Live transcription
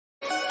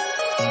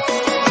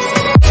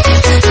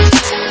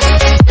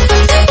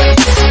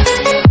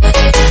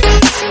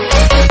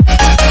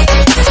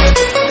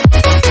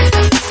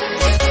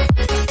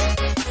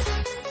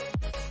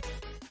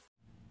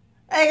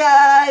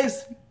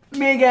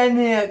again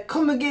here,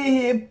 come again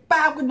here,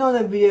 back with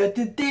another video.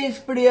 Today's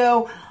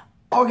video,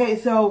 okay,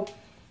 so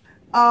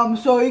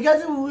you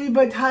guys will read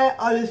by the title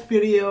of this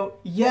video.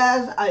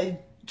 Yes, I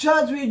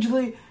just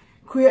recently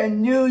created a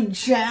new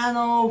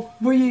channel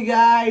for you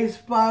guys,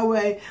 by the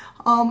way.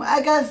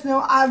 I guess,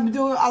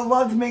 I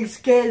love to make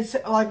skits,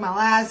 like my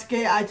last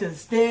skit I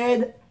just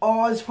did,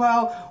 as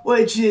well,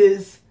 which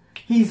is,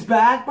 he's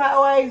back, by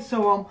the way,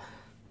 so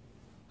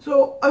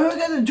I hope you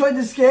guys enjoyed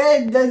the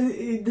skit.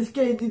 The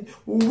skit did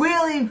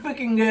really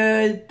freaking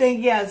good. Thank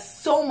you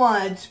guys so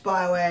much,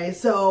 by the way.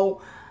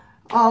 So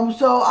I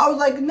was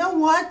like, you know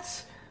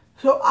what?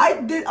 So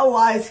I did a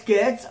lot of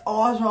skits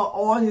also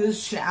on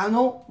this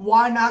channel.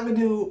 Why not gonna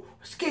do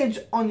skits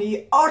on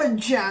the other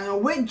channel,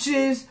 which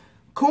is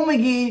Cool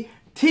McGee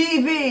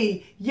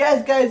TV.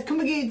 Yes, guys, Cool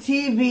McGee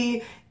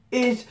TV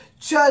is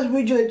just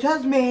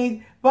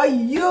made by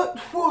you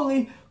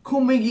truly,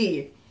 Cool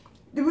McGee.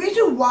 The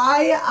reason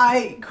why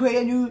I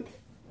created a new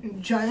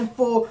channel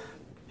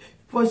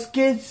for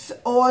skits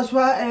as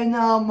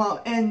well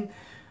and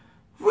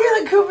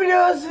really cool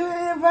videos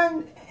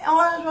and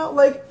as well,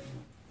 like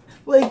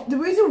the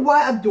reason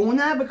why I'm doing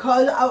that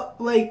because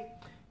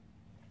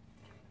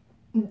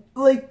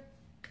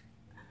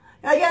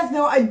I guess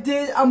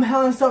I'm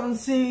having something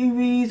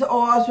series as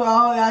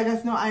well. I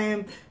guess I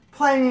am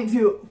planning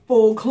to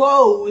full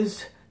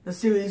close the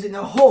series in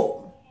a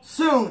whole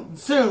soon.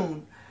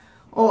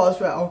 As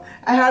well,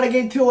 I had to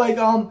get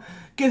to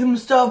get some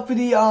stuff for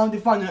the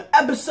final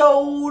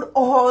episode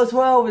as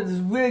well, which is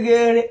really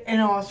good and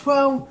as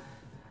well.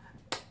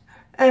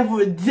 And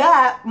for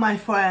that, my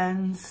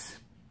friends,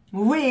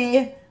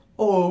 we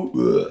are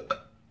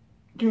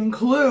to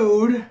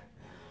include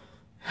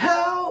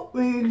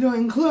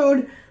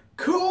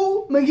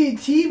Cool McGee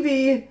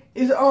TV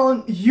is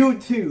on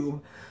YouTube.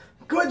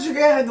 Go check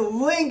it out. The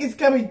link is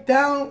gonna be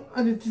down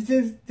in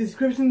the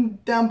description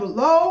down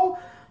below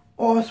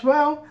as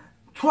well.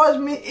 Trust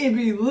me, it'll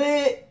be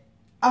lit.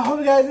 I hope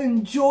you guys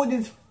enjoyed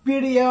this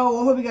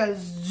video. I hope you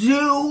guys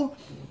do.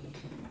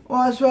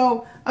 As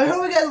well, I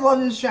hope you guys love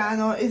this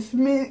channel. It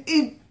would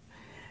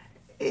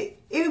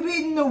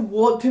be the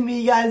world to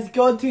me, guys.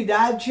 Go to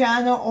that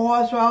channel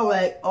as well.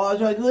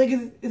 The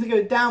link is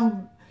gonna be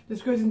down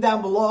description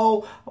down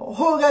below. I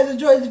hope you guys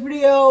enjoyed this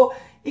video.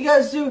 You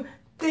guys do.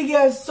 Thank you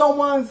guys so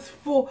much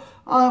for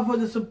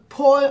the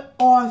support.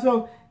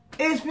 Also,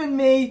 it's been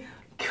me,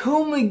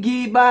 Cool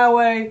McGee, by the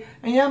way,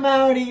 and I'm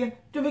out here.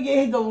 Don't forget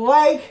to hit the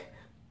like,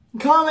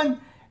 comment,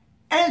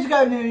 and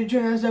subscribe to the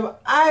channel. So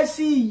I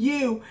see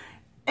you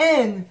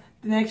in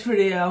the next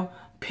video.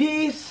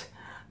 Peace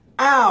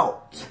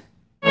out.